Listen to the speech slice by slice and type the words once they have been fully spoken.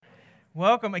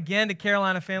Welcome again to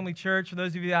Carolina Family Church. For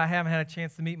those of you that I haven't had a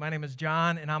chance to meet, my name is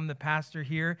John, and I'm the pastor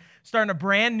here. Starting a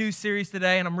brand new series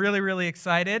today, and I'm really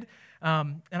excited.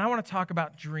 And I want to talk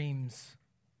about dreams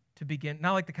to begin.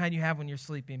 Not like the kind you have when you're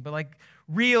sleeping, but like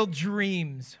real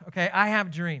dreams, okay? I have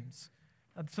dreams.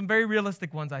 Some very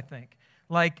realistic ones, I think.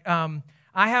 Like, I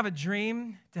have a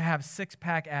dream to have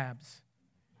six-pack abs.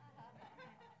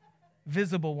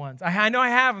 Visible ones. I know I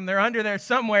have them. They're under there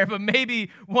somewhere, but maybe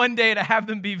one day to have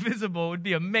them be visible would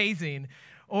be amazing.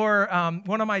 Or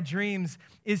one of my dreams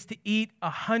is to eat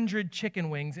 100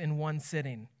 chicken wings in one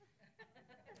sitting.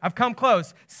 I've come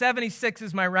close. 76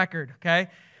 is my record, okay?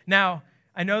 Now,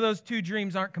 I know those two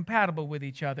dreams aren't compatible with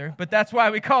each other, but that's why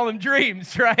we call them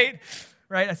dreams, right?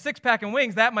 Right? A six-pack of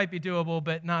wings, that might be doable,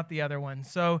 but not the other one.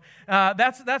 So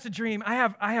that's a dream. I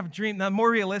have a dream. Now, more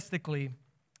realistically,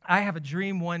 I have a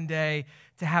dream one day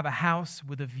to have a house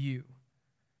with a view.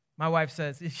 My wife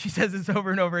says this over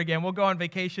and over again. We'll go on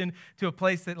vacation to a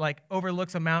place that like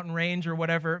overlooks a mountain range or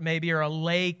whatever it may be, or a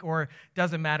lake, or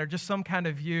doesn't matter, just some kind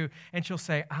of view. And she'll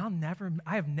say, I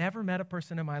have never met a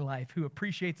person in my life who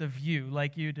appreciates a view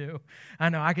like you do. I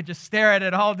know, I could just stare at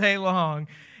it all day long.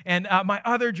 And my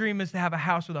other dream is to have a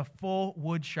house with a full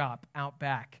wood shop out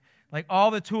back. Like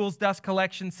all the tools, dust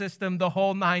collection system, the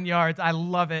whole 9 yards. I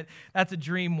love it. That's a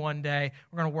dream one day.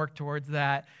 We're going to work towards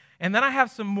that. And then I have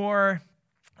some more,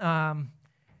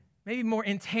 maybe more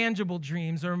intangible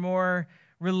dreams or more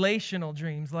relational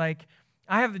dreams. Like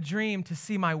I have the dream to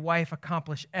see my wife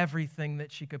accomplish everything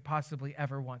that she could possibly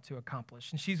ever want to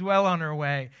accomplish. And she's well on her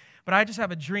way. But I just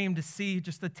have a dream to see,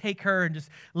 just to take her and just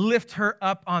lift her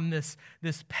up on this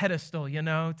pedestal, you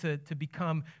know, to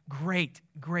become great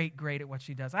at what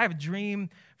she does. I have a dream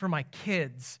for my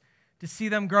kids, to see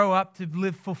them grow up to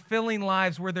live fulfilling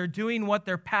lives where they're doing what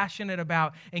they're passionate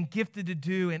about and gifted to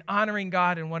do and honoring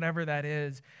God and whatever that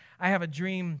is. I have a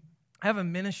dream, I have a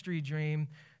ministry dream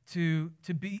to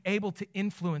be able to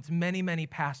influence many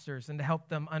pastors and to help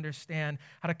them understand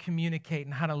how to communicate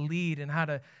and how to lead and how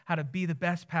to be the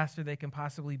best pastor they can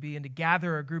possibly be, and to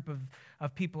gather a group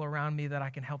of people around me that I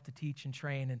can help to teach and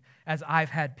train, and as I've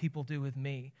had people do with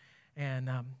me. And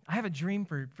I have a dream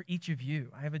for each of you.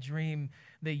 I have a dream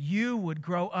that you would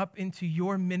grow up into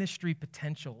your ministry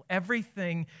potential.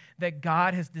 Everything that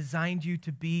God has designed you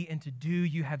to be and to do,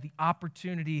 you have the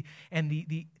opportunity and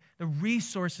the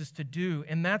resources to do.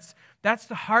 And that's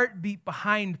the heartbeat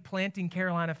behind planting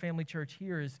Carolina Family Church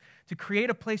here, is to create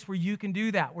a place where you can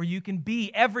do that, where you can be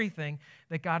everything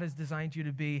that God has designed you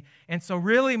to be. And so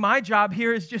really my job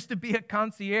here is just to be a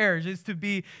concierge, is to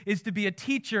be a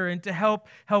teacher, and to help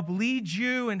lead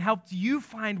you and help you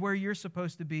find where you're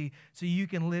supposed to be so you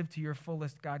can live to your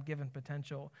fullest God-given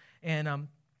potential. And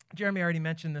Jeremy already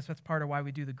mentioned this. That's part of why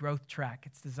we do the growth track.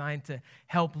 It's designed to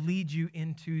help lead you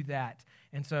into that.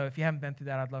 And so if you haven't been through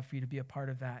that, I'd love for you to be a part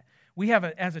of that.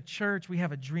 As a church, we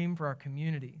have a dream for our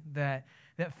community, that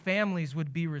families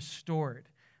would be restored,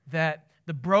 that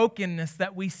the brokenness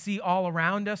that we see all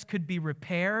around us could be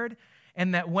repaired,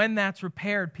 and that when that's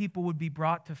repaired, people would be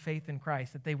brought to faith in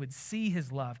Christ, that they would see His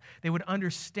love, they would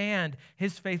understand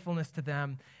His faithfulness to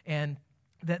them, and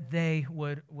that they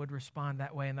would respond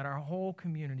that way, and that our whole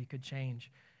community could change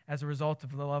as a result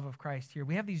of the love of Christ here.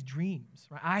 We have these dreams,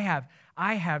 right?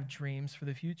 I have dreams for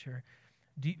the future.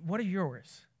 What are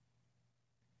yours?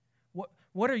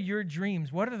 What are your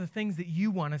dreams? What are the things that you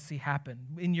want to see happen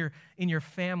in your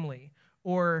family,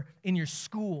 or in your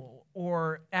school,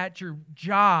 or at your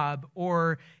job,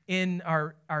 or in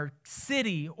our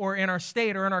city, or in our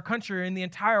state, or in our country, or in the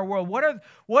entire world? What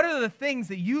are the things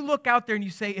that you look out there and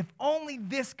you say, if only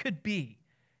this could be,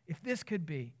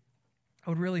 I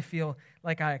would really feel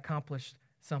like I accomplished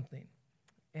something.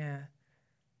 And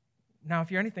now,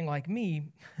 if you're anything like me,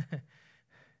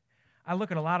 I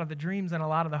look at a lot of the dreams and a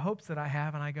lot of the hopes that I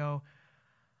have, and I go,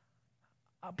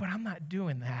 but I'm not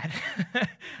doing that.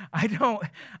 I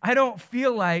don't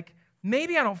feel like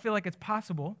it's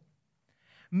possible.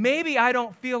 Maybe I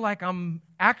don't feel like I'm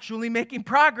actually making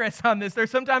progress on this. There's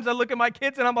sometimes I look at my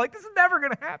kids and I'm like, this is never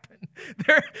going to happen.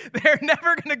 They're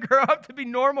never going to grow up to be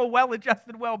normal,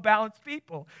 well-adjusted, well-balanced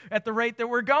people at the rate that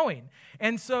we're going.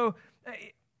 And so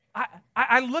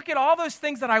I look at all those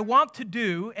things that I want to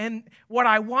do and what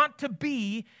I want to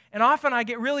be, and often I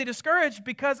get really discouraged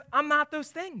because I'm not those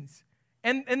things.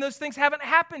 And those things haven't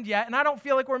happened yet, and I don't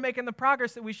feel like we're making the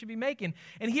progress that we should be making.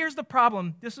 And here's the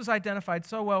problem. This was identified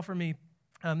so well for me.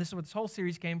 This is where this whole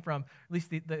series came from, at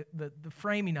least the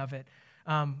framing of it.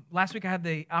 Last week I had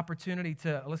the opportunity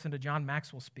to listen to John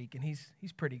Maxwell speak, and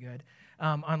he's pretty good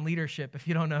on leadership, if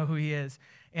you don't know who he is.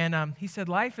 And he said,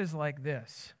 life is like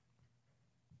this.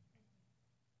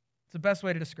 It's the best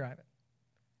way to describe it.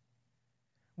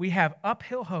 we have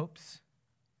uphill hopes,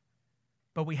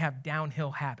 but we have downhill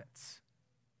habits.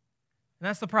 And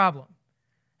that's the problem.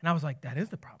 And I was like, that is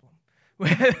the problem.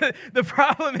 The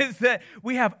problem is that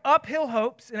we have uphill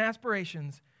hopes and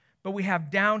aspirations, but we have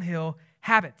downhill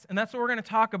habits. And that's what we're going to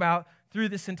talk about through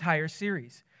this entire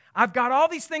series. I've got all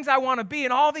these things I want to be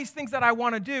and all these things that I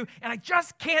want to do, and I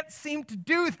just can't seem to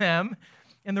do them.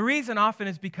 And the reason often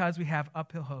is because we have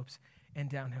uphill hopes and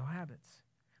downhill habits.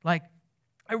 Like,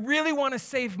 I really want to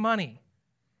save money,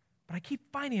 but I keep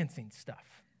financing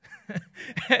stuff.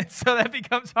 And so that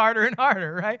becomes harder and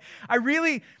harder, right? I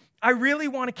really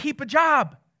want to keep a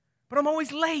job, but I'm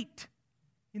always late,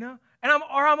 And I'm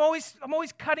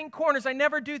always cutting corners. I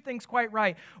never do things quite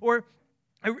right. Or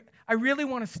I really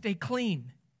want to stay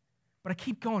clean, but I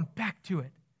keep going back to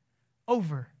it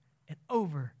over and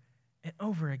over and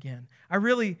over again. I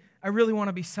really want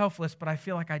to be selfless, but I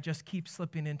feel like I just keep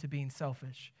slipping into being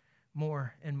selfish,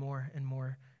 more and more and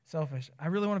more selfish. I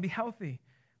really want to be healthy,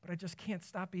 but I just can't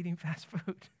stop eating fast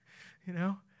food,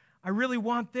 I really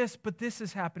want this, but this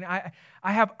is happening.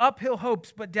 I have uphill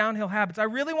hopes, but downhill habits. I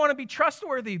really want to be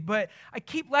trustworthy, but I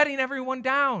keep letting everyone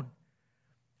down.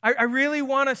 I really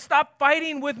want to stop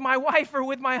fighting with my wife or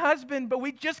with my husband, but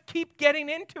we just keep getting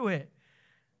into it.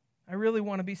 I really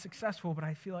want to be successful, but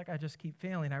I feel like I just keep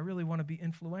failing. I really want to be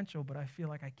influential, but I feel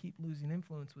like I keep losing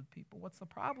influence with people. What's the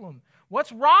problem?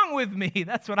 What's wrong with me?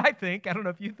 That's what I think. I don't know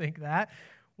if you think that.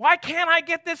 Why can't I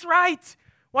get this right?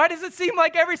 Why does it seem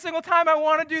like every single time I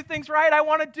want to do things right, I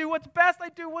want to do what's best, I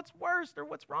do what's worst or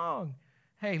what's wrong?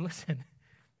 Hey, listen,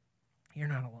 you're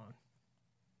not alone.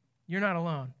 You're not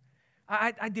alone.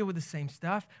 I deal with the same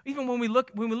stuff. Even when we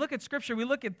look at Scripture, we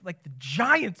look at like the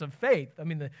giants of faith. I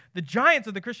mean, the giants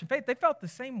of the Christian faith, they felt the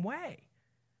same way.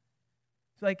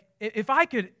 It's like if I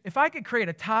could create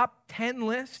a top 10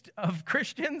 list of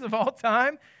Christians of all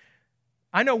time,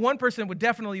 I know one person would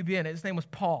definitely be in it. His name was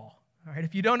Paul. All right,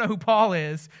 if you don't know who Paul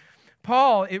is,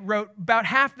 Paul, it wrote about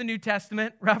half the New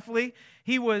Testament, roughly.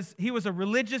 He was a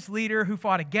religious leader who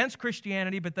fought against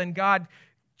Christianity, but then God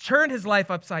turned his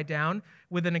life upside down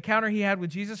with an encounter he had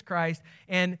with Jesus Christ,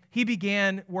 and he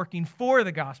began working for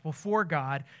the gospel, for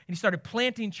God, and he started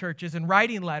planting churches and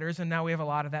writing letters, and now we have a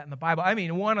lot of that in the Bible. I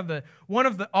mean, one of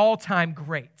the all-time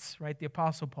greats, right, the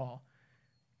Apostle Paul,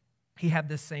 he had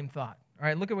this same thought. All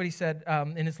right, look at what he said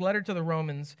in his letter to the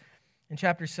Romans in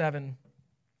chapter 7.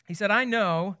 He said, I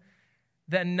know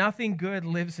that nothing good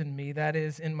lives in me, that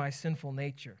is, in my sinful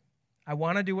nature. I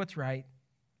want to do what's right,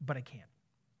 but I can't.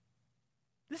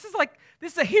 This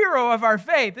is a hero of our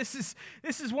faith. This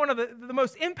is one of the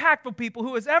most impactful people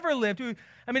who has ever lived.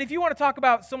 If you want to talk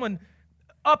about someone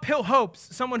uphill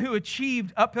hopes, someone who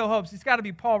achieved uphill hopes, it's got to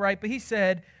be Paul, right? But he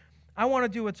said, I want to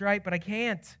do what's right, but I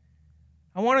can't.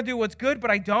 I want to do what's good, but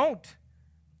I don't.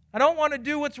 I don't want to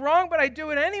do what's wrong, but I do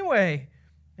it anyway.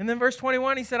 And then verse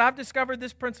 21, he said, I've discovered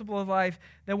this principle of life,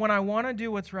 that when I want to do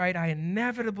what's right, I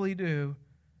inevitably do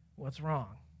what's wrong.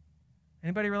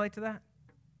 Anybody relate to that?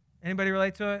 Anybody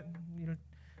relate to it?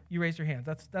 You raise your hands.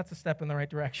 That's a step in the right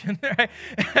direction. Right?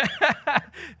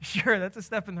 Sure, that's a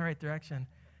step in the right direction.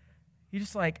 You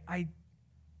just the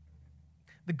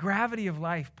gravity of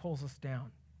life pulls us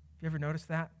down. You ever notice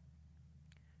that?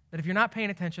 That if you're not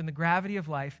paying attention, the gravity of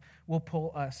life will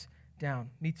pull us down.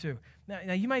 Me too.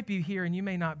 Now, you might be here and you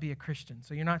may not be a Christian,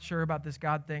 so you're not sure about this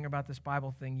God thing, about this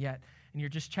Bible thing yet, and you're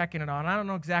just checking it on. I don't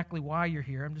know exactly why you're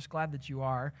here. I'm just glad that you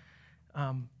are.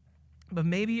 But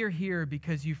maybe you're here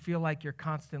because you feel like you're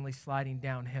constantly sliding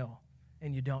downhill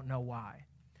and you don't know why.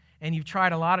 And you've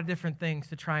tried a lot of different things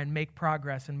to try and make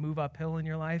progress and move uphill in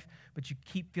your life, but you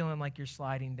keep feeling like you're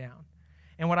sliding down.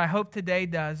 And what I hope today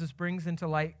does is brings into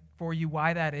light for you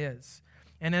why that is.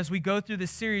 And as we go through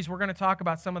this series, we're going to talk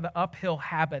about some of the uphill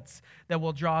habits that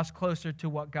will draw us closer to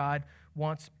what God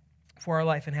wants for our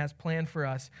life and has planned for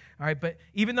us. All right, but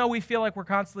even though we feel like we're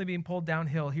constantly being pulled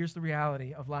downhill, here's the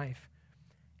reality of life.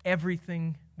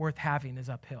 Everything worth having is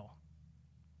uphill.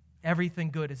 Everything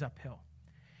good is uphill.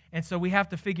 And so we have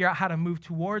to figure out how to move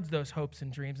towards those hopes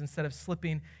and dreams instead of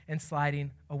slipping and sliding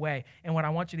away. And what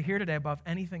I want you to hear today above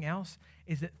anything else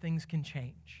is that things can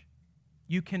change.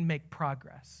 You can make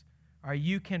progress. Or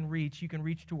you can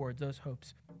reach towards those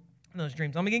hopes and those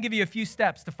dreams. I'm going to give you a few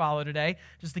steps to follow today,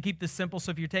 just to keep this simple.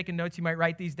 So if you're taking notes, you might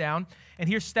write these down. And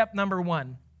here's step number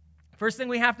 1. First thing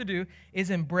we have to do is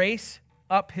embrace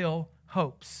uphill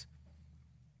hopes.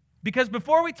 Because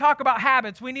before we talk about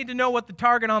habits, we need to know what the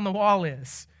target on the wall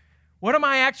is. What am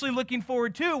I actually looking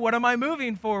forward to? What am I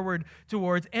moving forward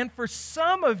towards? And for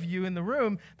some of you in the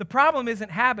room, the problem isn't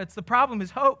habits, the problem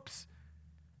is hopes.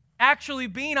 actually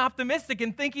being optimistic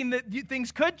and thinking that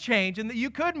things could change and that you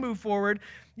could move forward.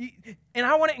 And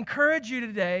I want to encourage you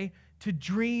today to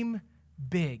dream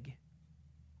big.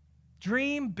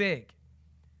 Dream big.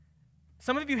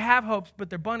 Some of you have hopes,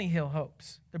 but they're bunny hill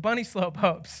hopes. They're bunny slope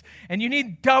hopes. And you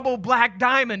need double black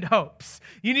diamond hopes.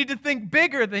 You need to think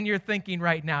bigger than you're thinking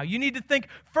right now. You need to think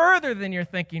further than you're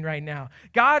thinking right now.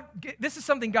 God, this is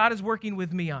something God is working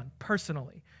with me on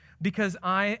personally because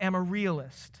I am a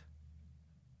realist.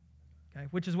 Okay,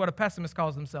 which is what a pessimist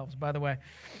calls themselves, by the way.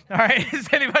 All right, is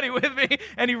anybody with me?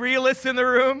 Any realists in the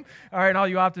room? All right, and all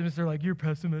you optimists are like, you're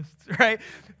pessimists, right?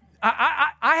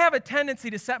 I have a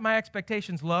tendency to set my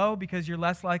expectations low because you're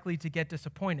less likely to get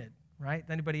disappointed, right?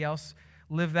 Anybody else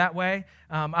live that way?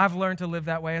 I've learned to live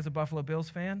that way as a Buffalo Bills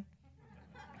fan.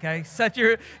 Okay, set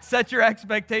your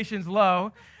expectations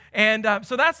low. And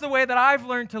so that's the way that I've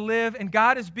learned to live, and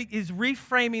God is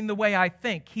reframing the way I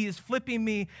think. He is flipping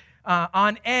me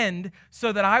on end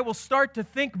so that I will start to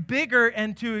think bigger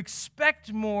and to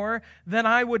expect more than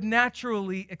I would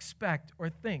naturally expect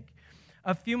or think.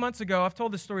 A few months ago, I've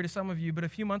told this story to some of you, but a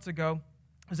few months ago,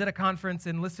 I was at a conference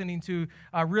and listening to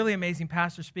a really amazing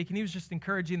pastor speak, and he was just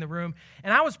encouraging the room.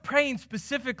 And I was praying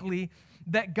specifically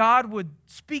that God would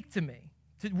speak to me,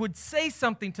 would say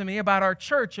something to me about our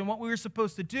church and what we were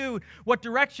supposed to do, what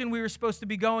direction we were supposed to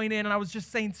be going in. And I was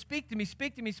just saying, speak to me,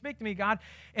 speak to me, speak to me, God.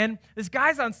 And this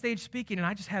guy's on stage speaking, and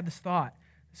I just had this thought,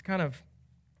 this kind of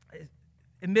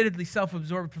admittedly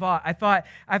self-absorbed thought. I thought,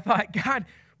 God,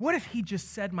 what if he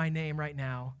just said my name right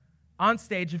now on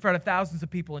stage in front of thousands of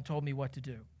people and told me what to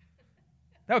do?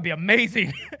 That would be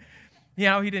amazing. He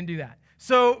didn't do that.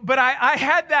 So, but I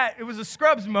had that. It was a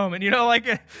Scrubs moment, like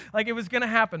it was going to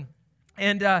happen.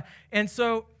 And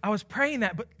so I was praying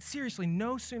that, but seriously,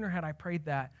 no sooner had I prayed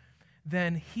that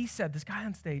than he said, this guy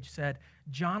on stage said,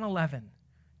 John 11,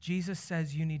 Jesus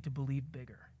says you need to believe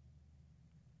bigger.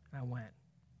 And I went,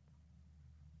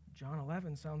 John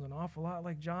 11 sounds an awful lot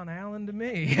like John Allen to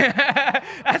me.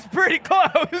 That's pretty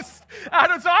close. I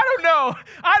don't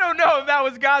know if that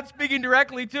was God speaking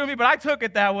directly to me, but I took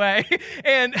it that way.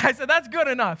 And I said, that's good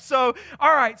enough. So,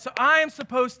 all right, so I am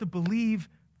supposed to believe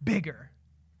bigger.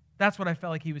 That's what I felt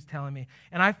like he was telling me.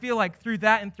 And I feel like through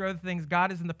that and through other things,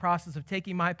 God is in the process of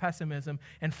taking my pessimism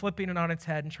and flipping it on its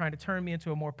head and trying to turn me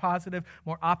into a more positive,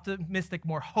 more optimistic,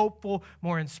 more hopeful,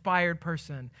 more inspired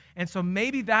person. And so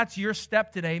maybe that's your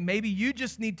step today. Maybe you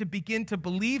just need to begin to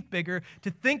believe bigger, to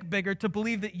think bigger, to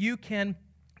believe that you can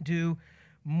do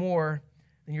more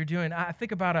than you're doing. I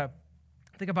think about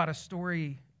a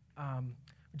story.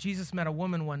 Jesus met a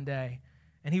woman one day.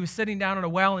 And he was sitting down at a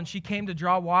well, and she came to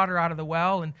draw water out of the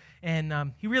well,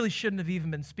 and he really shouldn't have even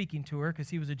been speaking to her because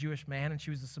he was a Jewish man, and she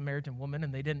was a Samaritan woman,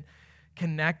 and they didn't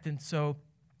connect. And so,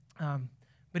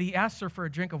 but he asks her for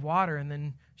a drink of water, and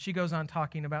then she goes on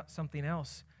talking about something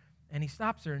else. And he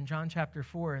stops her in John chapter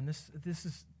 4, and this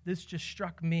just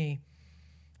struck me.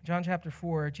 John chapter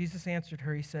 4, Jesus answered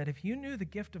her, he said, if you knew the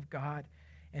gift of God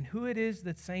and who it is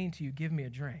that's saying to you, give me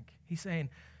a drink. He's saying,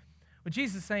 what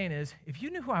Jesus is saying is, if you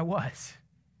knew who I was,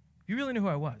 you really knew who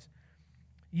I was,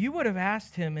 you would have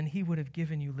asked him and he would have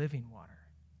given you living water.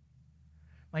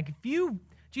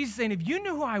 Jesus is saying, if you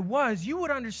knew who I was, you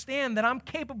would understand that I'm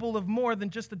capable of more than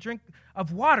just a drink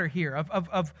of water here,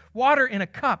 of water in a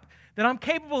cup, that I'm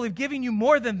capable of giving you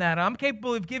more than that. I'm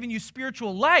capable of giving you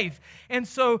spiritual life. And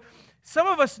so some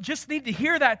of us just need to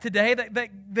hear that today,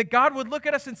 that God would look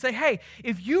at us and say, hey,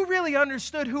 if you really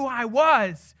understood who I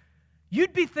was,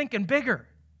 you'd be thinking bigger.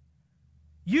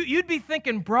 You'd be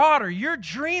thinking broader. Your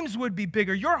dreams would be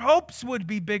bigger. Your hopes would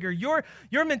be bigger. Your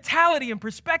mentality and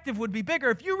perspective would be bigger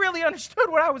if you really understood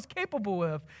what I was capable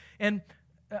of. And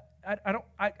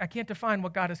I can't define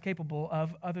what God is capable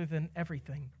of other than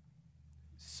everything.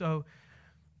 So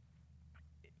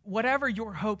whatever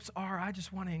your hopes are, I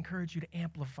just want to encourage you to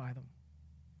amplify them,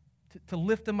 to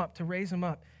lift them up, to raise them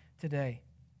up today.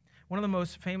 One of the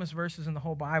most famous verses in the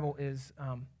whole Bible is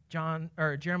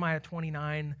Jeremiah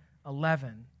 29:11.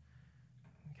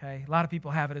 Okay, a lot of people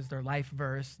have it as their life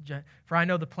verse. For I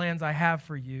know the plans I have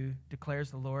for you, declares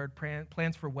the Lord,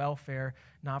 plans for welfare,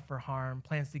 not for harm,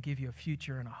 plans to give you a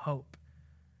future and a hope.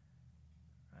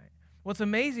 Right. What's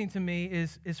amazing to me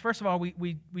is first of all,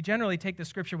 we generally take the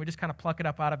scripture and we just kind of pluck it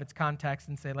up out of its context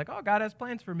and say like, oh, God has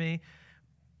plans for me.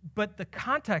 But the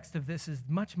context of this is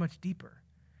much, much deeper.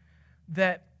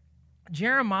 That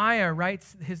Jeremiah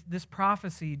writes this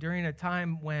prophecy during a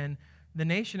time when the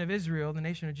nation of Israel, the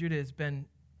nation of Judah, has been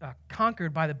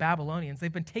conquered by the Babylonians.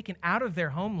 They've been taken out of their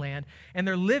homeland, and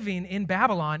they're living in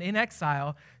Babylon in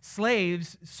exile,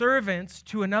 slaves, servants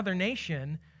to another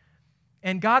nation.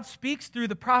 And God speaks through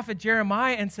the prophet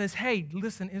Jeremiah and says, hey,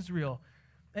 listen, Israel,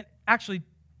 And actually,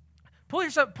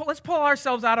 let's pull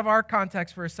ourselves out of our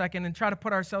context for a second and try to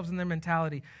put ourselves in their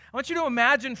mentality. I want you to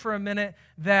imagine for a minute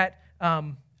that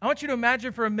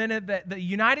the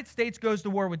United States goes to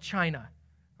war with China,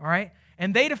 all right?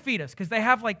 And they defeat us because they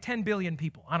have like 10 billion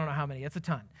people. I don't know how many. It's a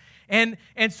ton. And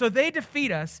so they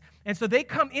defeat us, and so they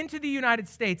come into the United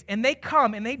States, and they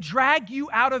come and they drag you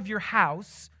out of your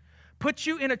house, put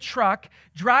you in a truck,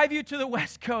 drive you to the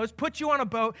West Coast, put you on a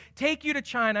boat, take you to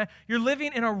China. You're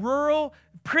living in a rural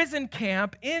prison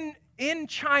camp in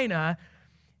China.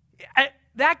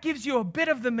 That gives you a bit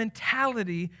of the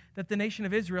mentality that the nation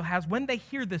of Israel has when they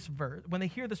hear this verse, when they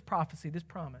hear this prophecy, this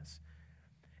promise.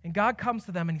 And God comes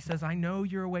to them and he says, I know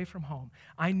you're away from home.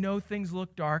 I know things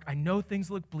look dark. I know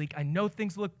things look bleak. I know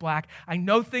things look black. I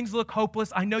know things look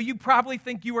hopeless. I know you probably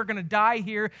think you are going to die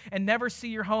here and never see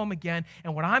your home again.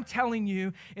 And what I'm telling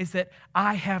you is that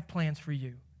I have plans for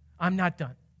you. I'm not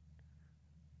done.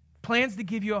 Plans to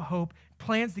give you a hope,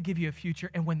 plans to give you a future.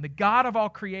 And when the God of all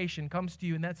creation comes to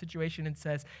you in that situation and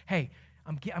says, hey,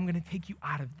 I'm going to take you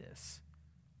out of this.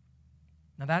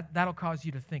 Now that'll cause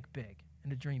you to think big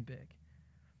and to dream big.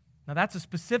 Now, that's a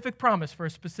specific promise for a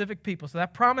specific people. So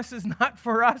that promise is not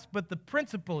for us, but the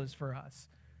principle is for us.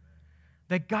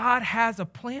 That God has a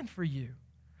plan for you.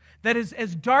 That is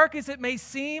as dark as it may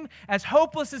seem, as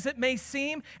hopeless as it may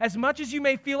seem, as much as you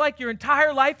may feel like your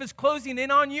entire life is closing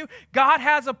in on you, God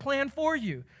has a plan for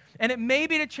you. And it may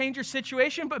be to change your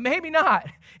situation, but maybe not.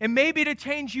 It may be to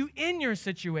change you in your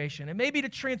situation. It may be to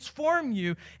transform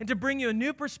you and to bring you a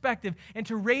new perspective and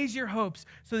to raise your hopes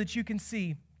so that you can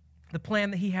see the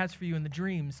plan that he has for you in the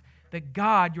dreams that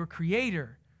God, your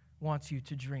creator, wants you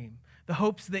to dream. The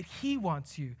hopes that he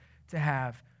wants you to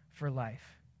have for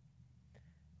life.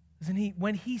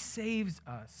 When he saves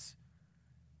us,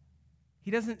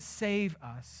 he doesn't save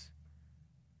us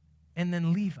and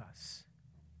then leave us.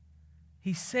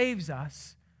 He saves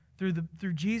us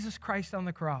through Jesus Christ on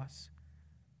the cross.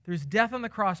 Through his death on the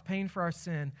cross, paying for our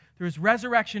sin. Through his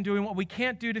resurrection, doing what we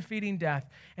can't do, defeating death.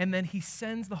 And then he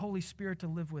sends the Holy Spirit to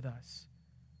live with us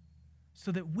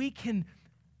so that we can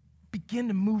begin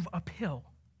to move uphill.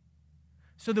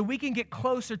 So that we can get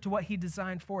closer to what he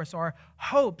designed for us. Our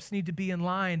hopes need to be in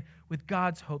line with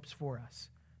God's hopes for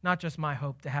us. Not just my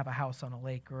hope to have a house on a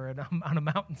lake or on a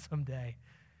mountain someday.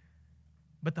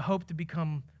 But the hope to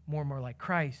become more and more like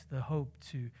Christ. The hope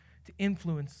to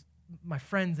influence my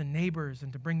friends and neighbors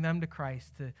and to bring them to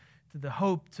Christ, to the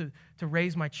hope to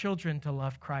raise my children to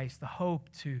love Christ, the hope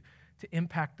to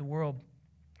impact the world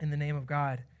in the name of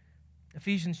God.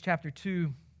 Ephesians chapter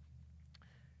 2,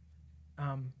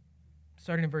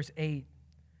 starting in verse 8,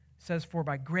 says, "For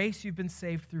by grace you've been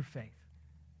saved through faith."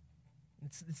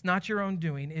 It's not your own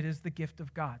doing. It is the gift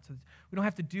of God. So we don't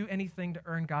have to do anything to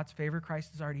earn God's favor.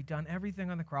 Christ has already done everything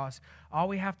on the cross. All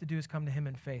we have to do is come to him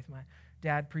in faith. My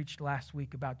dad preached last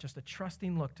week about just a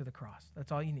trusting look to the cross.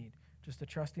 That's all you need, just a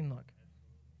trusting look.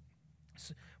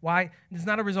 So why? It's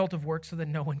not a result of works so that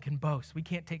no one can boast. We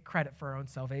can't take credit for our own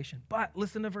salvation. But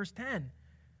listen to verse 10.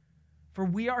 "For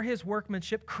we are his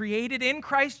workmanship, created in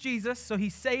Christ Jesus." So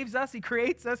he saves us, he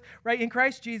creates us, right, in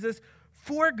Christ Jesus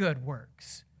for good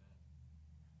works.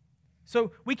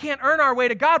 So we can't earn our way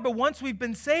to God, but once we've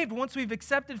been saved, once we've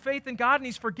accepted faith in God and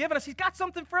he's forgiven us, he's got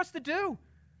something for us to do.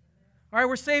 All right,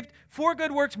 we're saved for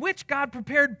good works, which God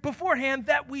prepared beforehand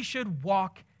that we should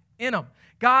walk in them.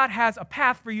 God has a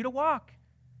path for you to walk.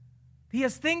 He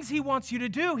has things he wants you to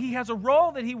do. He has a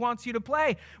role that he wants you to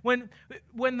play.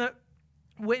 In the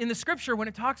scripture, when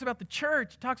it talks about the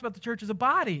church, it talks about the church as a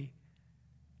body.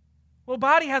 Well,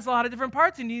 body has a lot of different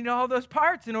parts, and you need all those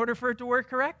parts in order for it to work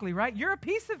correctly, right? You're a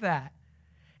piece of that.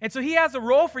 And so he has a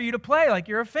role for you to play, like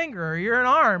you're a finger, or you're an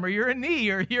arm, or you're a knee,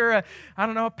 or you're a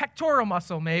pectoral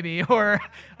muscle maybe, or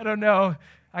I don't know.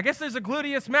 I guess there's a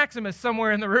gluteus maximus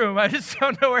somewhere in the room. I just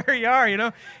don't know where you are, you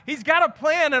know. He's got a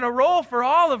plan and a role for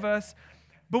all of us,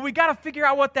 but we got to figure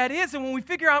out what that is. And when we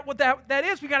figure out what that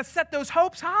is, we got to set those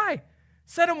hopes high.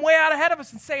 Set them way out ahead of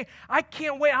us and say, I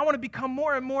can't wait. I want to become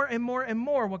more and more and more and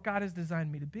more what God has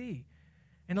designed me to be.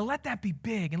 And to let that be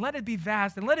big and let it be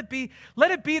vast and let it be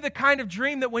the kind of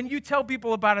dream that when you tell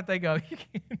people about it, they go,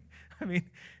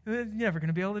 you're never going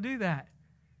to be able to do that.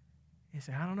 You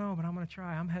say, I don't know, but I'm going to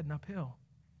try. I'm heading uphill.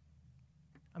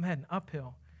 I'm heading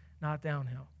uphill, not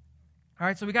downhill. All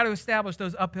right, so we got to establish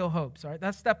those uphill hopes. All right,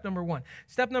 that's step number one.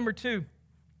 Step number two,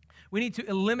 we need to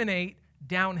eliminate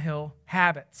downhill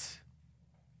habits.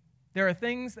 There are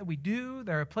things that we do,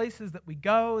 there are places that we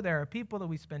go, there are people that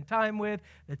we spend time with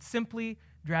that simply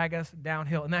drag us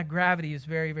downhill. And that gravity is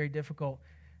very, very difficult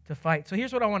to fight. So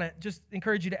here's what I want to just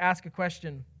encourage you to ask a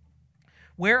question.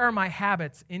 Where are my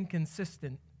habits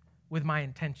inconsistent with my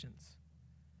intentions?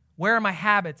 Where are my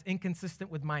habits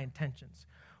inconsistent with my intentions?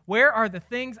 Where are the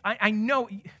things, I know,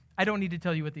 I don't need to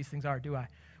tell you what these things are, do I?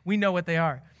 We know what they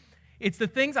are. It's the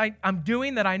things I'm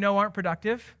doing that I know aren't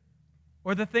productive,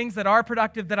 or the things that are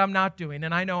productive that I'm not doing,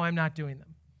 and I know I'm not doing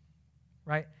them,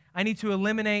 right? I need to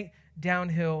eliminate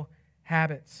downhill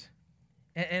habits.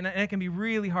 And it can be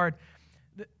really hard.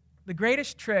 The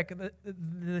greatest trick,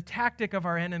 the tactic of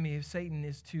our enemy, Satan,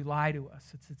 is to lie to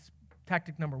us. It's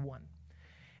tactic number one.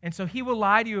 And so he will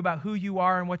lie to you about who you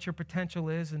are and what your potential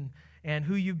is and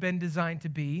who you've been designed to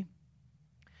be.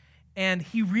 And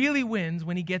he really wins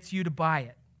when he gets you to buy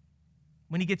it,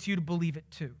 when he gets you to believe it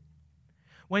too.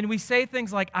 When we say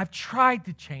things like, I've tried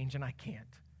to change and I can't.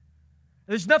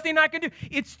 There's nothing I can do.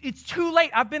 It's too late.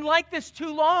 I've been like this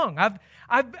too long. I've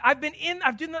done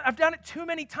it too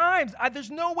many times.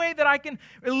 There's no way that I can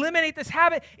eliminate this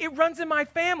habit. It runs in my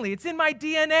family. It's in my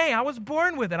DNA. I was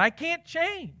born with it. I can't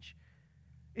change.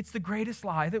 It's the greatest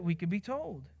lie that we could be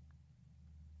told.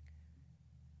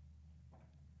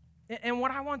 And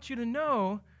what I want you to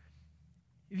know,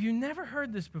 if you've never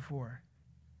heard this before,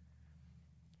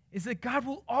 is that God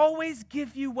will always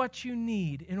give you what you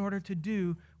need in order to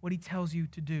do what he tells you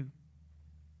to do.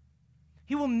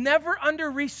 He will never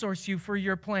under-resource you for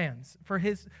your plans, for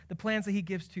the plans that he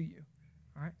gives to you.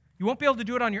 All right? You won't be able to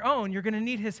do it on your own. You're going to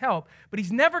need his help, but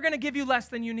he's never going to give you less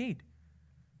than you need.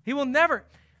 He will never.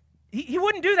 He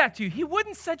wouldn't do that to you. He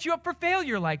wouldn't set you up for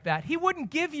failure like that. He wouldn't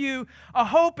give you a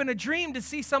hope and a dream to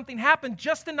see something happen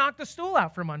just to knock the stool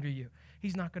out from under you.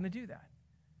 He's not going to do that.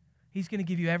 He's going to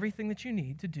give you everything that you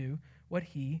need to do what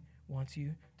he wants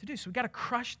you to do. So we've got to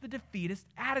crush the defeatist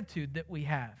attitude that we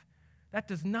have. That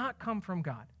does not come from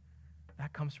God.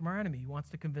 That comes from our enemy. He wants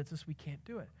to convince us we can't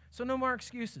do it. So no more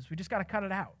excuses. We just got to cut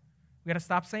it out. We got to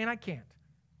stop saying I can't.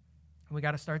 And we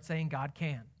got to start saying God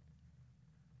can.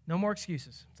 No more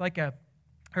excuses. It's like I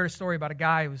heard a story about a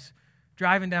guy who was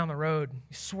driving down the road,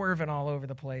 swerving all over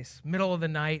the place, middle of the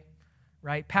night,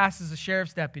 right? Passes a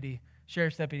sheriff's deputy.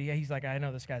 Sheriff's deputy, he's like, I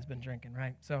know this guy's been drinking,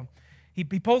 right? So he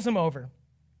pulls him over,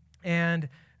 and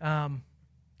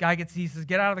he says,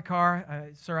 get out of the car.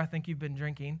 Sir, I think you've been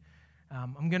drinking.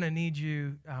 I'm going to need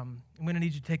you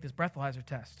to take this breathalyzer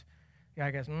test. The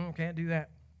guy goes, can't do that.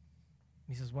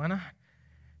 He says, why not?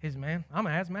 He says, man, I'm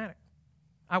an asthmatic.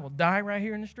 I will die right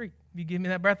here in the street if you give me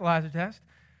that breathalyzer test.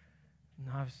 And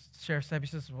the sheriff's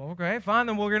deputy says, well, okay, fine,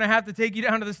 then we're going to have to take you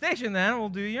down to the station then, and we'll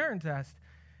do a urine test.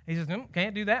 He says, no,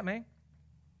 can't do that, man.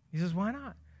 He says, why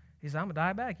not? He says, I'm a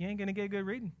diabetic. You ain't going to get a good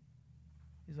reading.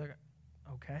 He's like,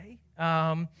 okay.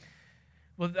 Then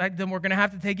we're going to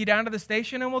have to take you down to the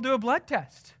station and we'll do a blood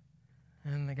test.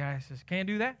 And the guy says, can't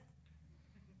do that.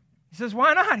 He says,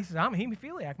 why not? He says, I'm a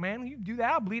hemophiliac, man. You do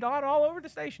that, I'll bleed out all over the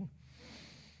station.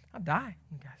 I'll die.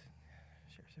 And the guy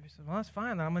says, well, that's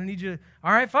fine. I'm going to need you.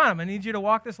 All right, fine. I'm going to need you to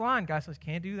walk this line. The guy says,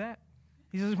 can't do that.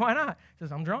 He says, why not? He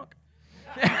says, I'm drunk.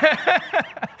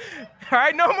 All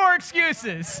right, no more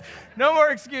excuses. No more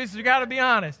excuses. We got to be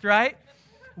honest, right?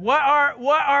 What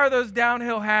are those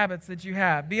downhill habits that you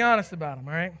have? Be honest about them,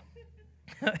 all right?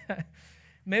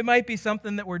 It might be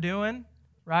something that we're doing,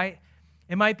 right?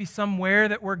 It might be somewhere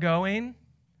that we're going.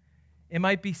 It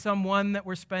might be someone that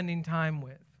we're spending time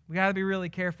with. We got to be really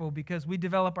careful because we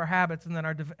develop our habits and then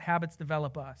our habits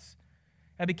develop us.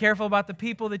 And be careful about the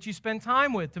people that you spend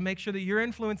time with to make sure that you're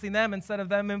influencing them instead of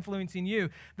them influencing you.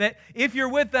 That if you're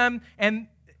with them, and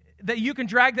that you can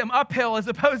drag them uphill as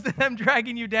opposed to them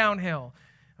dragging you downhill.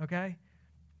 Okay?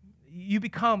 You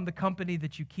become the company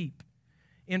that you keep.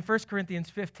 In 1 Corinthians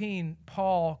 15,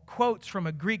 Paul quotes from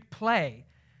a Greek play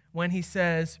when he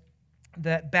says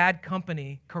that bad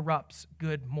company corrupts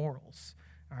good morals.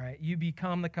 All right? You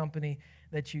become the company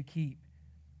that you keep.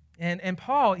 And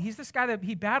Paul, he's this guy that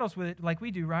he battles with it like we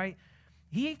do, right?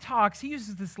 He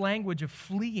uses this language of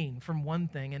fleeing from one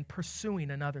thing and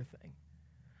pursuing another thing.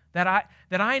 That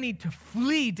I need to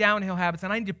flee downhill habits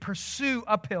and I need to pursue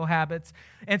uphill habits.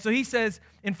 And so he says,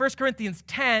 in 1 Corinthians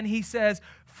 10, he says,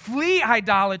 flee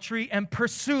idolatry and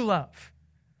pursue love.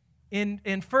 In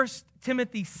 1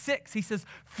 Timothy 6, he says,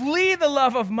 flee the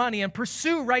love of money and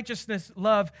pursue righteousness,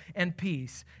 love, and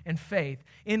peace and faith.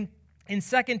 In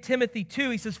 2 Timothy 2,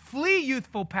 he says, flee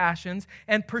youthful passions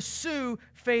and pursue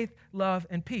faith, love,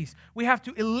 and peace. We have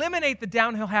to eliminate the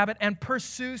downhill habit and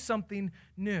pursue something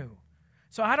new.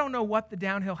 So I don't know what the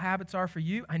downhill habits are for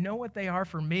you. I know what they are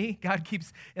for me. God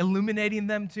keeps illuminating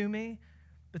them to me.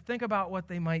 But think about what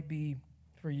they might be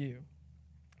for you.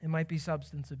 It might be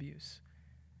substance abuse.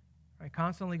 Right?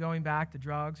 Constantly going back to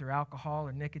drugs or alcohol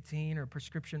or nicotine or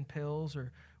prescription pills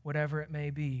or whatever it may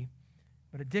be.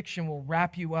 But addiction will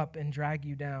wrap you up and drag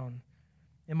you down.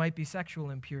 It might be sexual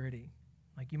impurity.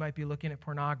 Like you might be looking at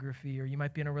pornography, or you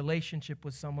might be in a relationship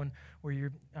with someone where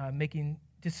you're making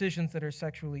decisions that are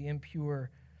sexually impure.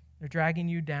 They're dragging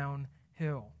you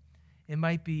downhill. It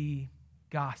might be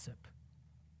gossip.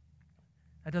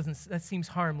 That seems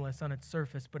harmless on its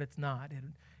surface, but it's not.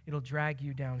 It'll drag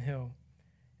you downhill.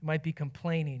 It might be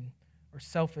complaining or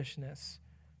selfishness.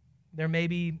 There may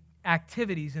be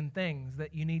activities and things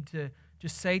that you need to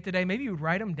just say today. Maybe you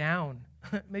write them down.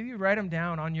 Maybe you write them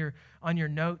down on your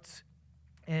notes.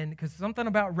 And because something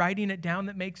about writing it down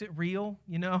that makes it real,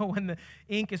 when the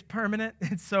ink is permanent.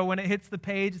 And so when it hits the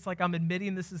page, it's like I'm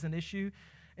admitting this is an issue.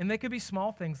 And they could be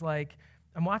small things like,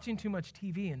 I'm watching too much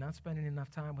TV and not spending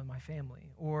enough time with my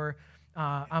family. Or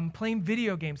I'm playing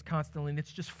video games constantly and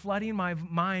it's just flooding my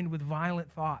mind with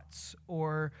violent thoughts.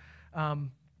 Or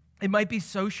it might be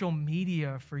social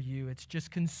media for you. It's just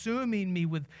consuming me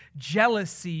with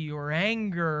jealousy or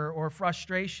anger or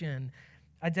frustration.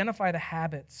 Identify the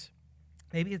habits.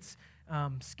 Maybe it's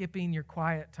skipping your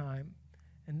quiet time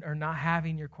or not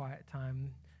having your quiet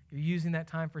time. You're using that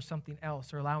time for something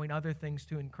else or allowing other things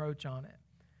to encroach on it.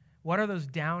 What are those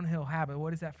downhill habits?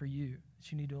 What is that for you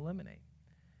that you need to eliminate?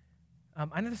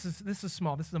 I know this is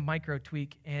small. This is a micro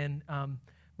tweak,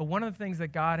 but one of the things that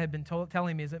God had been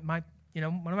telling me is that one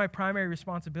of my primary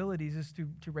responsibilities is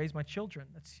to raise my children.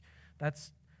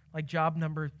 That's like job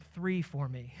number 3 for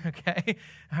me. Okay,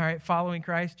 all right. Following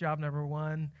Christ, job number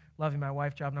 1. Loving my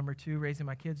wife, job number 2. Raising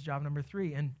my kids, job number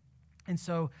 3. And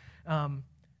so.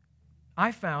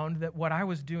 I found that what I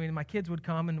was doing, my kids would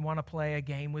come and want to play a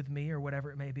game with me or whatever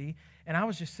it may be, and I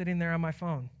was just sitting there on my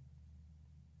phone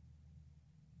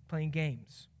playing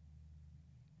games.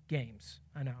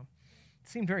 I know. It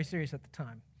seemed very serious at the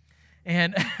time.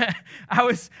 And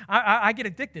I get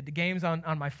addicted to games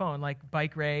on my phone, like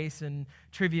Bike Race and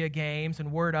trivia games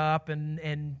and Word Up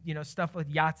and stuff with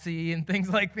Yahtzee and things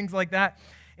like that.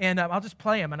 And I'll just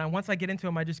play them. And once I get into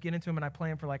them, I just get into them and I play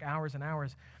them for like hours and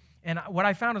hours. And what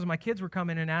I found was my kids were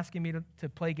coming and asking me to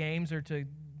play games or to,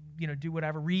 do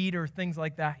whatever, read or things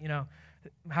like that.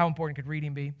 How important could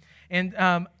reading be?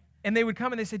 And they would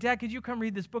come and they say, Dad, could you come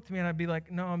read this book to me? And I'd be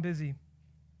like, no, I'm busy.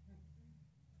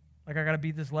 Like I got to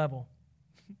beat this level.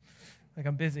 Like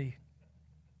I'm busy.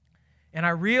 And I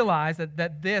realized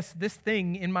that this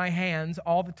thing in my hands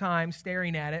all the time,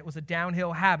 staring at it, was a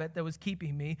downhill habit that was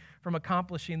keeping me from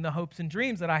accomplishing the hopes and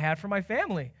dreams that I had for my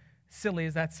family. Silly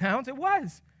as that sounds, it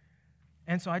was.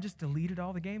 And so I just deleted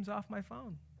all the games off my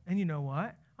phone. And you know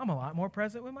what? I'm a lot more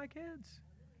present with my kids.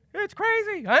 It's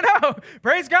crazy. I know.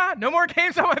 Praise God. No more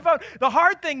games on my phone. The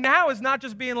hard thing now is not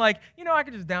just being like, I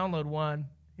could just download one,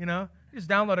 just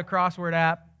download a crossword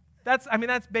app.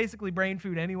 That's basically brain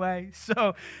food anyway.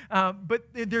 So, but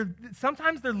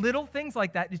sometimes they're little things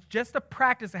like that. It's just a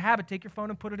practice, a habit. Take your phone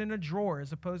and put it in a drawer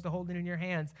as opposed to holding it in your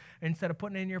hands instead of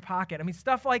putting it in your pocket.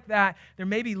 Stuff like that. There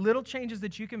may be little changes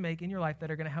that you can make in your life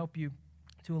that are going to help you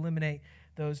to eliminate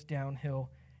those downhill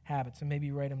habits, and maybe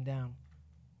you write them down.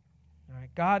 All right,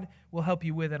 God will help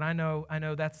you with it. I know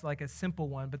that's like a simple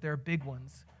one, but there are big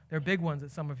ones. There are big ones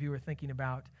that some of you are thinking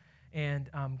about. And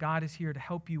God is here to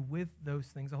help you with those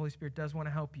things. The Holy Spirit does want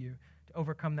to help you to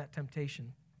overcome that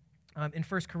temptation. In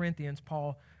 1 Corinthians,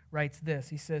 Paul writes this.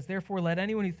 He says, therefore, let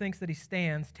anyone who thinks that he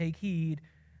stands take heed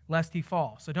lest he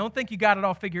fall. So don't think you got it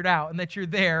all figured out and that you're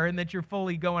there and that you're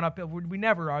fully going uphill. We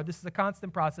never are. This is a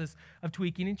constant process of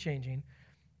tweaking and changing.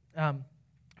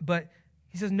 But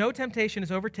he says, no temptation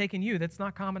has overtaken you that's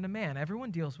not common to man.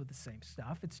 Everyone deals with the same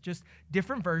stuff. It's just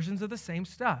different versions of the same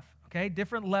stuff. Okay,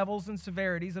 different levels and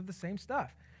severities of the same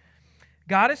stuff.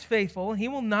 God is faithful. He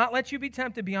will not let you be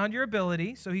tempted beyond your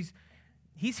ability. So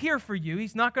he's here for you.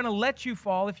 He's not going to let you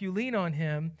fall if you lean on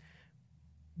him.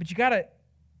 But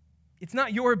it's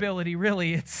not your ability,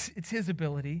 really. It's his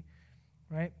ability,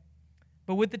 right?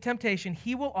 But with the temptation,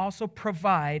 he will also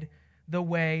provide the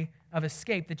way of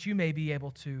escape that you may be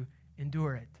able to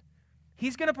endure it.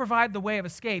 He's going to provide the way of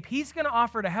escape. He's going to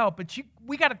offer to help, but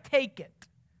we got to take it.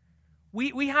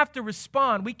 We have to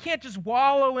respond. We can't just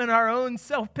wallow in our own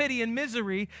self-pity and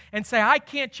misery and say, I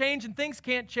can't change and things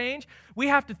can't change. We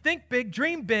have to think big,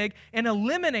 dream big, and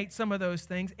eliminate some of those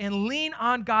things and lean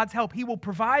on God's help. He will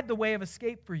provide the way of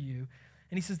escape for you.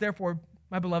 And he says, therefore,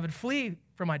 my beloved, flee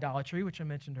from idolatry, which I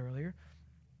mentioned earlier.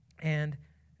 And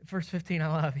verse 15, I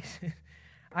love. He says,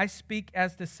 I speak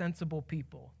as to sensible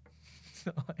people.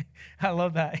 So I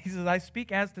love that. He says, I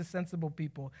speak as to sensible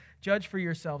people. Judge for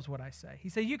yourselves what I say. He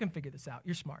said, you can figure this out.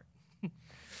 You're smart.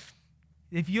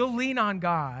 If you'll lean on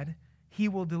God, he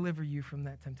will deliver you from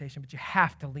that temptation, but you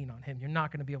have to lean on him. You're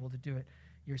not going to be able to do it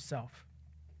yourself.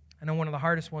 I know one of the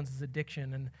hardest ones is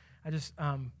addiction, and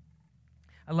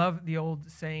I love the old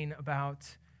saying about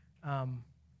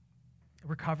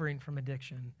recovering from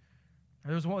addiction.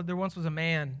 There once was a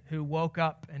man who woke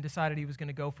up and decided he was going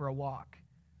to go for a walk.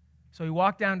 So he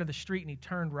walked down to the street and he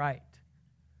turned right.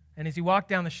 And as he walked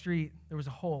down the street, there was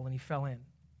a hole and he fell in.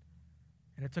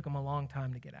 And it took him a long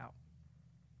time to get out.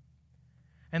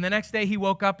 And the next day he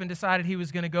woke up and decided he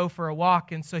was going to go for a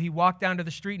walk. And so he walked down to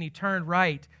the street and he turned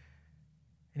right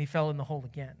and he fell in the hole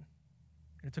again.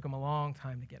 And it took him a long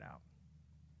time to get out.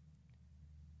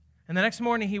 And the next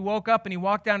morning he woke up and he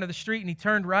walked down to the street and he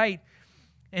turned right.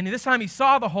 And this time he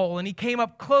saw the hole and he came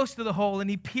up close to the hole and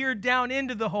he peered down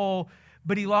into the hole,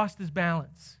 but he lost his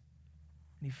balance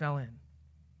and he fell in.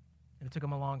 And it took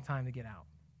him a long time to get out.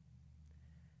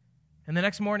 And the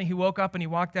next morning he woke up and he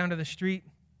walked down to the street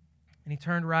and he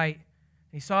turned right. And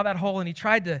he saw that hole and he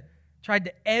tried to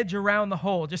edge around the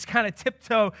hole, just kind of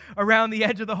tiptoe around the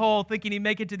edge of the hole, thinking he'd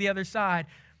make it to the other side.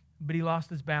 But he lost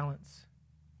his balance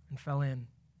and fell in.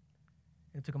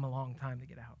 And it took him a long time to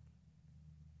get out.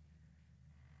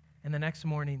 And the next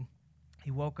morning,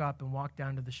 he woke up and walked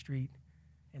down to the street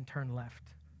and turned left.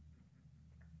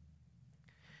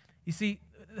 You see,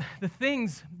 the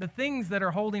things that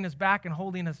are holding us back and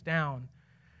holding us down,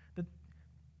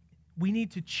 we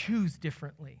need to choose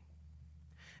differently.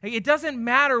 It doesn't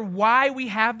matter why we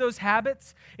have those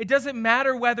habits. It doesn't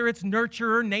matter whether it's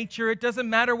nurture or nature. It doesn't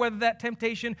matter whether that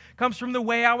temptation comes from the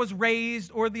way I was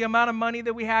raised or the amount of money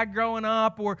that we had growing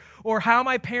up or how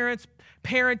my parents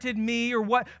parented me or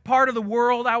what part of the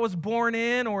world I was born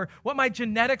in or what my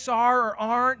genetics are or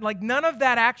aren't. Like, none of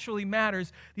that actually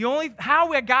matters.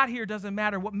 How I got here doesn't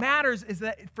matter. What matters is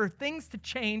that for things to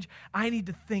change, I need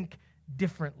to think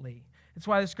differently. That's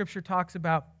why the scripture talks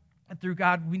about through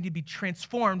God, we need to be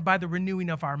transformed by the renewing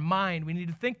of our mind. We need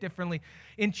to think differently.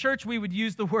 In church, we would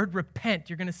use the word repent.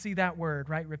 You're going to see that word,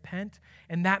 right? Repent.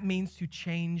 And that means to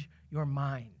change your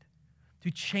mind, to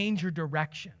change your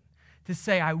direction, to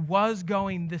say, I was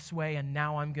going this way and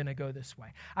now I'm going to go this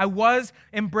way. I was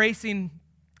embracing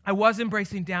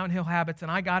downhill habits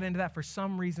and I got into that for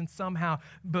some reason, somehow,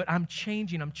 but I'm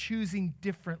changing. I'm choosing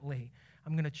differently.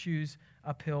 I'm going to choose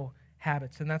uphill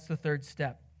habits. And that's the third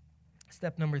step.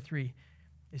 Step number 3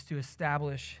 is to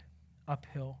establish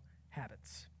uphill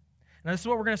habits. Now, this is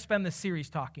what we're going to spend this series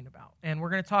talking about. And we're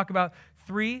going to talk about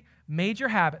 3 major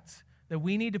habits that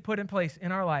we need to put in place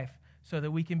in our life so that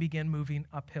we can begin moving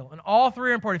uphill. And all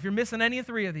 3 are important. If you're missing any of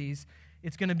 3 of these,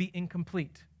 it's going to be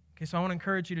incomplete. Okay, so I want to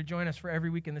encourage you to join us for every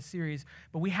week in the series.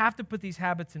 But we have to put these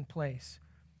habits in place.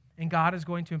 And God is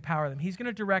going to empower them. He's going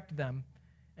to direct them,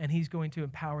 and He's going to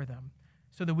empower them,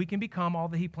 so that we can become all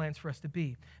that He plans for us to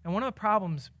be. And one of the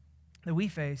problems that we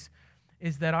face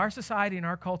is that our society and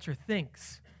our culture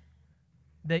thinks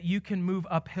that you can move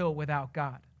uphill without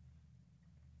God.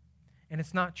 And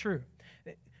it's not true.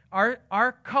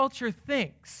 Our culture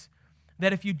thinks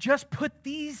that if you just put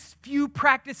these few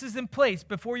practices in place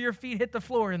before your feet hit the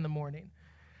floor in the morning,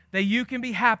 that you can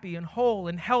be happy and whole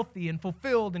and healthy and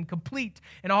fulfilled and complete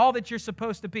and all that you're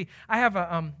supposed to be. I have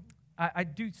I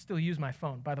do still use my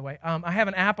phone, by the way. I have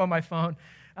an app on my phone.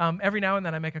 Every now and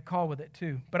then I make a call with it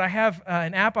too. But I have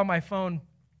an app on my phone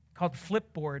called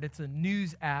Flipboard. It's a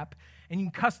news app, and you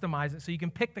can customize it so you can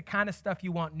pick the kind of stuff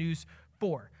you want news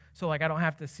for. So, like, I don't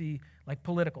have to see, like,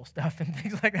 political stuff and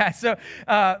things like that. So,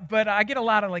 but I get a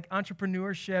lot of, like,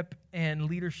 entrepreneurship and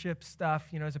leadership stuff,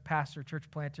 you know, as a pastor, church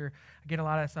planter. I get a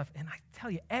lot of that stuff. And I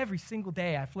tell you, every single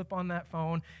day I flip on that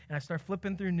phone, and I start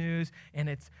flipping through news, and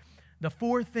it's the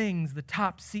 4 things the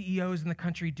top CEOs in the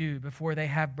country do before they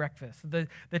have breakfast. The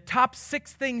top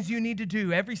 6 things you need to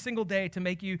do every single day to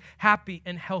make you happy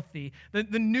and healthy.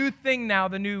 The new thing now,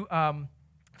 the new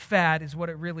fad is what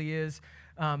it really is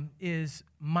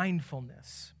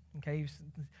mindfulness. Okay, you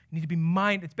need to be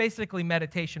It's basically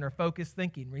meditation or focused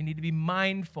thinking, where you need to be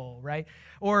mindful, right?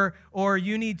 Or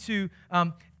you need to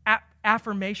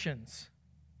affirmations.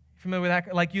 Familiar with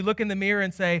that? Like, you look in the mirror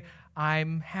and say,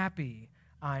 "I'm happy.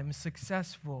 I'm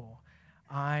successful.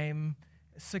 I'm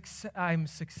successful. I'm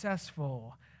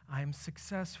successful.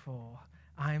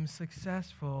 I'm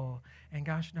successful. And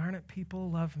gosh darn it,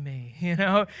 people love me." You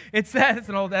know, it's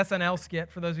an old SNL skit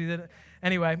for those of you that.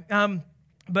 Anyway,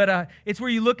 but it's where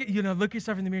you look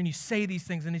yourself in the mirror and you say these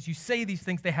things, and as you say these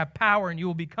things, they have power, and you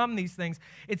will become these things.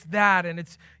 It's that, and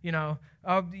it's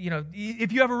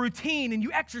if you have a routine and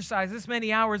you exercise this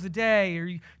many hours a day, or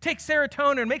you take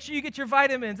serotonin, make sure you get your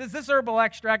vitamins. It's this herbal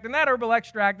extract and that herbal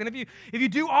extract, and if you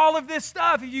do all of this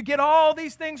stuff, if you get all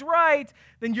these things right,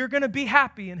 then you're going to be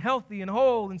happy and healthy and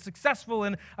whole and successful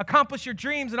and accomplish your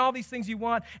dreams and all these things you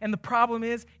want. And the problem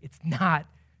is, it's not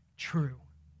true.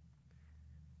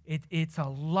 It's a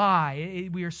lie.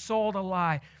 We are sold a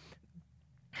lie.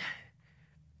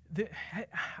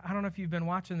 I don't know if you've been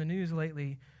watching the news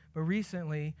lately, but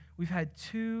recently we've had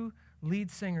 2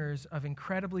 lead singers of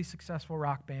incredibly successful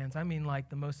rock bands. I mean, like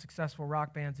the most successful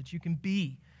rock bands that you can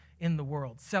be in the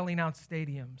world, selling out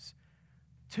stadiums.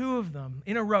 2 of them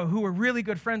in a row, who were really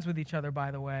good friends with each other,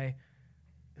 by the way,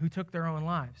 who took their own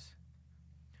lives.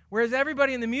 Whereas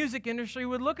everybody in the music industry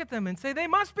would look at them and say, they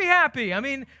must be happy. I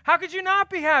mean, how could you not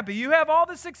be happy? You have all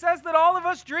the success that all of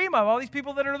us dream of, all these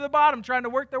people that are at the bottom trying to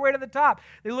work their way to the top.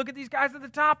 They look at these guys at the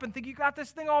top and think, you got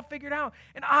this thing all figured out.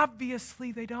 And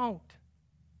obviously they don't.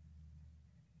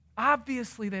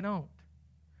 Obviously they don't.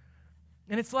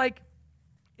 And it's like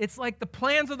the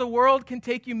plans of the world can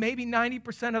take you maybe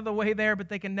 90% of the way there, but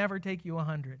they can never take you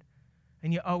 100.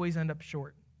 And you always end up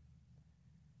short.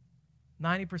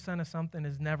 90% of something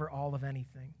is never all of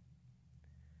anything.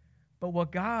 But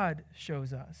what God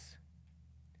shows us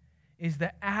is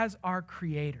that as our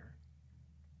Creator,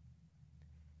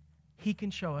 He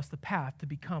can show us the path to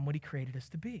become what He created us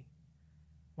to be,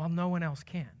 while no one else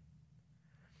can.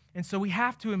 And so we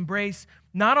have to embrace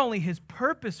not only His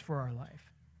purpose for our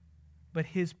life, but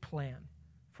His plan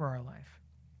for our life.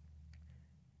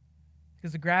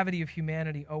 Because the gravity of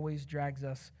humanity always drags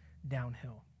us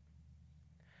downhill.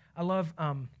 I like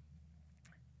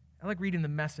reading The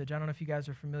Message. I don't know if you guys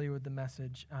are familiar with The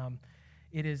Message. I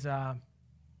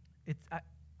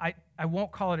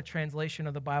won't call it a translation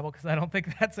of the Bible because I don't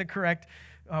think that's a correct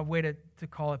way to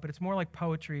call it, but it's more like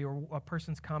poetry or a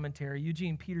person's commentary.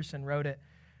 Eugene Peterson wrote it,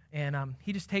 and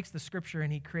he just takes the Scripture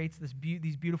and he creates these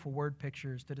beautiful word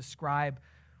pictures to describe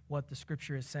what the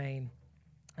Scripture is saying.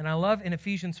 And I love in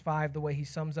Ephesians 5 the way he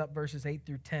sums up verses 8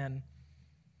 through 10.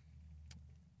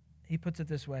 He puts it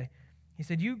this way. He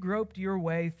said, you groped your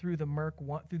way through that murk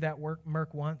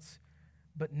once,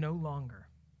 but no longer.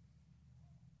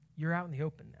 You're out in the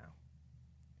open now.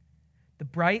 The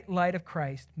bright light of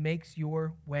Christ makes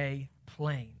your way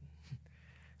plain.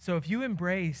 So if you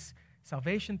embrace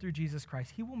salvation through Jesus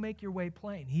Christ, He will make your way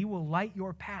plain. He will light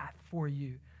your path for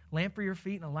you. Lamp for your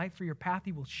feet and a light for your path.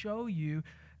 He will show you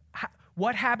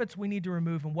what habits we need to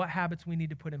remove and what habits we need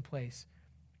to put in place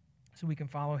so we can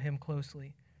follow Him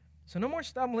closely. So no more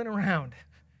stumbling around.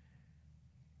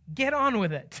 Get on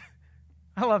with it.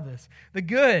 I love this. The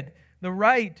good, the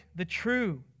right, the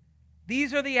true.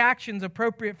 These are the actions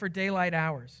appropriate for daylight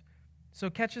hours. So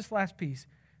catch this last piece.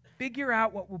 Figure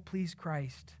out what will please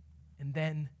Christ and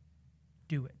then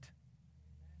do it.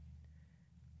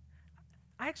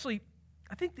 I think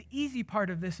the easy part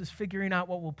of this is figuring out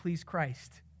what will please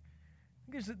Christ.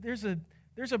 There's a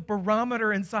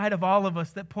barometer inside of all of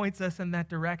us that points us in that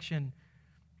direction.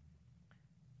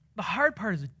 The hard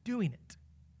part is doing it.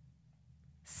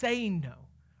 Saying no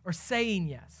or saying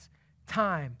yes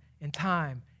time and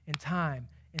time and time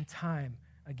and time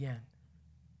again.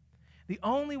 The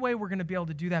only way we're going to be able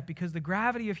to do that, because the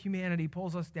gravity of humanity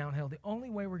pulls us downhill, the only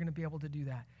way we're going to be able to do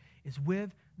that is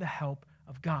with the help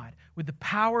of God, with the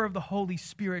power of the Holy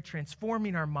Spirit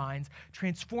transforming our minds,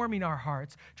 transforming our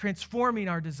hearts, transforming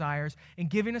our desires, and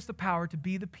giving us the power to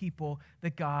be the people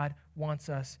that God wants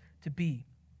us to be.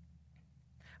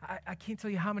 I can't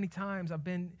tell you how many times I've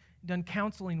done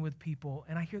counseling with people,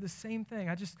 and I hear the same thing.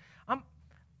 I'm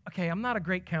not a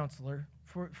great counselor,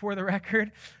 for the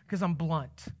record, because I'm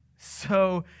blunt.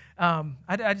 So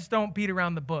I just don't beat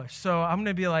around the bush. So I'm going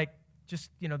to be like,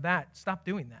 stop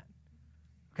doing that.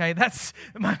 Okay, that's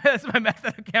my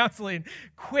method of counseling.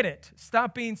 Quit it.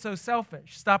 Stop being so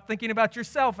selfish. Stop thinking about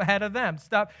yourself ahead of them.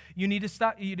 You need to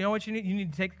stop. You know what you need? You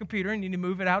need to take the computer and you need to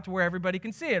move it out to where everybody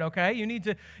can see it, okay? You need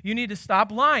to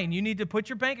stop lying. You need to put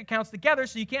your bank accounts together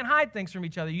so you can't hide things from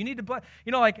each other. You need to,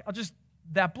 I'll just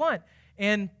that blunt.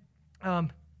 And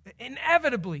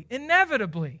inevitably,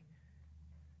 they'll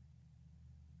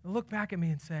look back at me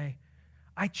and say,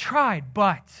 I tried,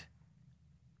 but.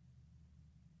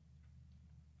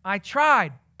 There's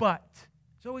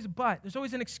always a but. There's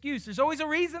always an excuse. There's always a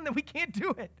reason that we can't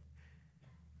do it.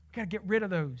 We've got to get rid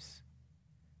of those.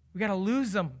 We've got to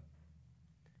lose them.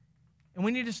 And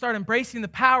we need to start embracing the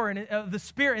power of the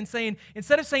Spirit and saying,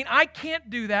 instead of saying, I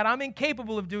can't do that, I'm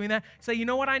incapable of doing that, say, you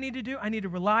know what I need to do? I need to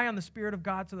rely on the Spirit of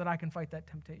God so that I can fight that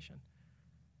temptation.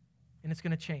 And it's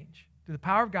going to change. Through the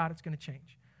power of God, it's going to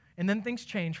change. And then things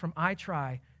change from I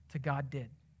try to God did.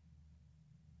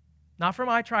 Not from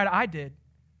I try to I did.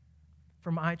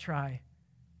 From I try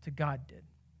to God did.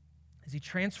 As He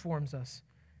transforms us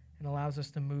and allows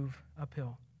us to move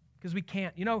uphill. Because we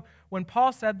can't. When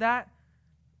Paul said that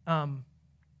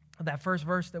first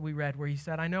verse that we read where he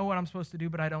said, I know what I'm supposed to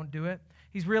do, but I don't do it.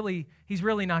 He's really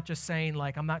not just saying,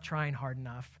 like, I'm not trying hard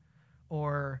enough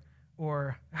or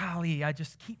golly, I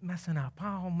just keep messing up.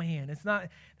 Oh, man.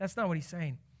 That's not what he's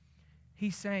saying.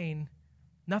 he's saying,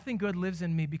 nothing good lives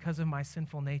in me because of my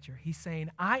sinful nature. He's saying,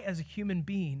 I as a human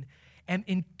being am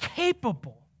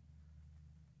incapable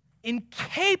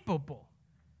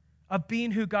of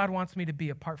being who God wants me to be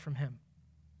apart from him.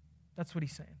 That's what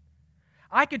he's saying.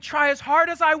 I could try as hard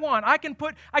as I want. I can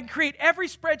create every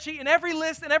spreadsheet and every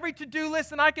list and every to-do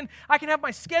list, and I can have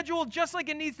my schedule just like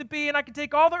it needs to be, and I can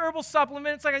take all the herbal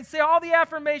supplements, I can say all the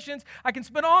affirmations, I can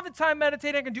spend all the time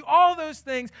meditating, I can do all those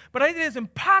things, but it is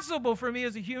impossible for me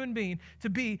as a human being to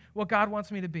be what God wants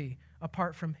me to be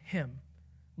apart from him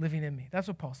living in me. That's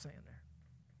what Paul's saying there.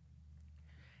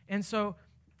 And so,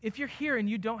 if you're here and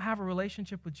you don't have a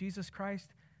relationship with Jesus Christ,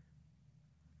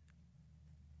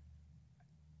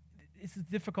 it's a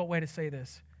difficult way to say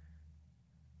this,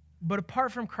 but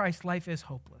apart from Christ, life is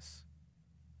hopeless.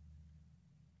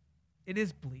 It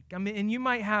is bleak. I mean, and you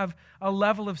might have a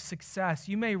level of success.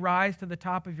 You may rise to the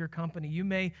top of your company. You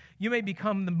may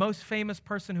become the most famous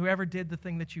person who ever did the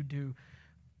thing that you do,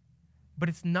 but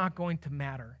it's not going to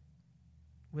matter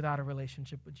without a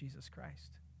relationship with Jesus Christ.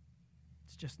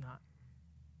 It's just not.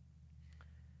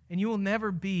 And you will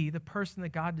never be the person that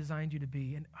God designed you to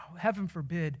be. And heaven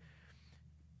forbid,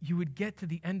 you would get to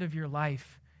the end of your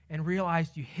life and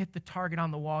realize you hit the target on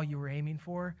the wall you were aiming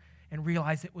for and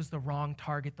realize it was the wrong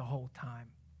target the whole time.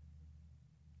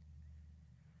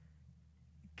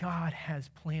 God has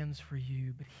plans for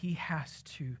you, but he has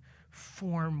to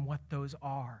form what those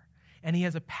are. And he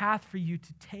has a path for you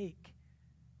to take,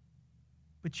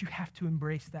 but you have to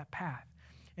embrace that path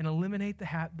and eliminate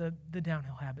the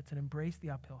downhill habits and embrace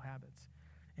the uphill habits.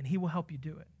 And he will help you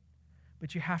do it,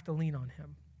 but you have to lean on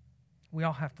him. We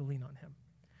all have to lean on him.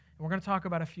 And we're going to talk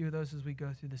about a few of those as we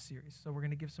go through this series. So we're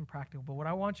going to give some practical. But what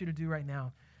I want you to do right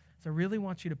now is I really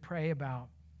want you to pray about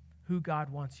who God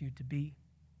wants you to be,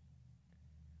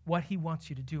 what he wants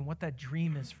you to do, and what that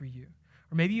dream is for you.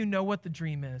 Or maybe you know what the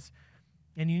dream is,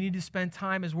 and you need to spend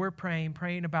time as we're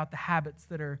praying about the habits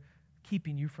that are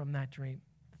keeping you from that dream,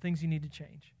 the things you need to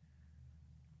change.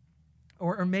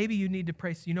 Or maybe you need to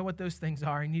pray, so you know what those things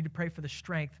are. You need to pray for the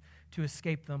strength to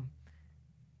escape them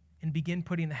and begin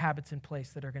putting the habits in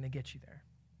place that are going to get you there.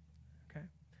 Okay?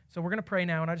 So we're going to pray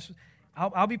now, and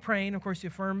I'll be praying. Of course, you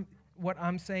affirm what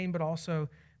I'm saying, but also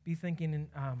be thinking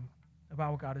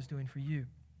about what God is doing for you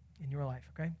in your life,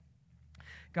 okay?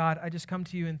 God, I just come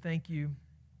to you and thank you.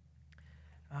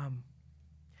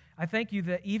 I thank you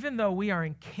that even though we are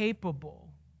incapable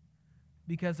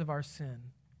because of our sin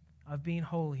of being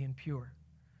holy and pure,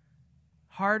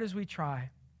 hard as we try,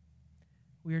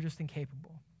 we are just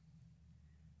incapable.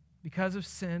 Because of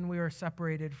sin, we are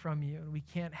separated from you, and we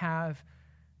can't have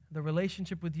the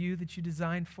relationship with you that you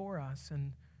designed for us.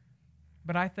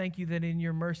 But I thank you that in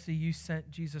your mercy, you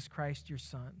sent Jesus Christ, your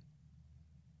Son.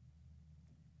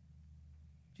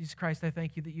 Jesus Christ, I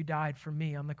thank you that you died for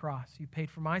me on the cross. You paid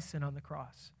for my sin on the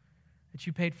cross, that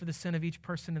you paid for the sin of each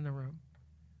person in the room.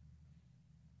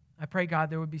 I pray, God,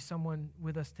 there would be someone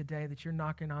with us today that you're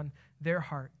knocking on their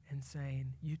heart and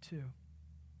saying, you too.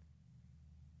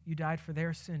 You died for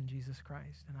their sin, Jesus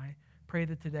Christ. And I pray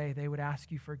that today they would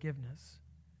ask you forgiveness,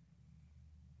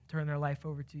 turn their life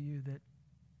over to you, that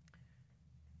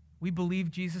we believe,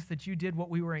 Jesus, that you did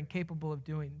what we were incapable of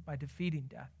doing by defeating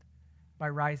death, by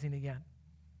rising again.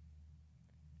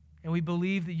 And we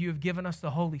believe that you have given us the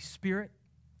Holy Spirit,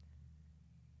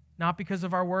 not because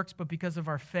of our works, but because of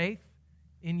our faith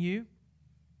in you.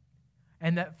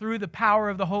 And that through the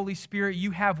power of the Holy Spirit, you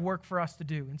have work for us to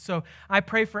do. And so I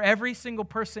pray for every single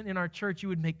person in our church, you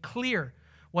would make clear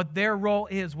what their role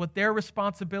is, what their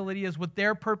responsibility is, what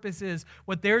their purpose is,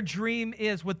 what their dream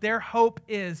is, what their hope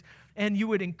is. And you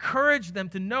would encourage them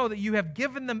to know that you have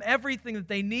given them everything that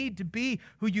they need to be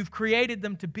who you've created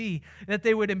them to be, that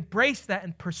they would embrace that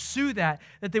and pursue that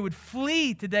they would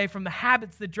flee today from the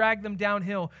habits that drag them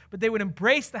downhill, but they would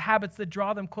embrace the habits that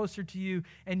draw them closer to you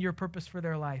and your purpose for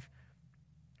their life.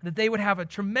 That they would have a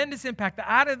tremendous impact. That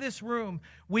out of this room,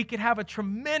 we could have a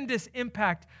tremendous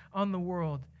impact on the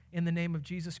world in the name of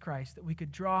Jesus Christ. That we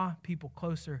could draw people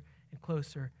closer and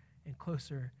closer and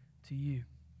closer to you.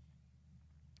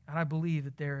 And I believe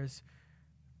that there is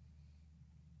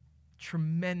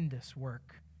tremendous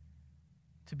work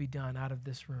to be done out of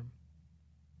this room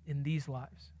in these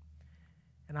lives.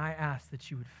 And I ask that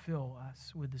you would fill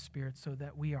us with the Spirit so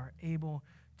that we are able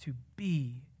to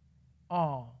be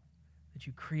all that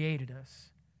you created us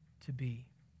to be.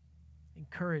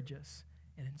 Encourage us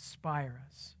and inspire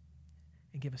us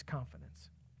and give us confidence.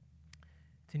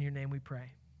 It's in your name we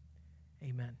pray.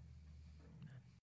 Amen.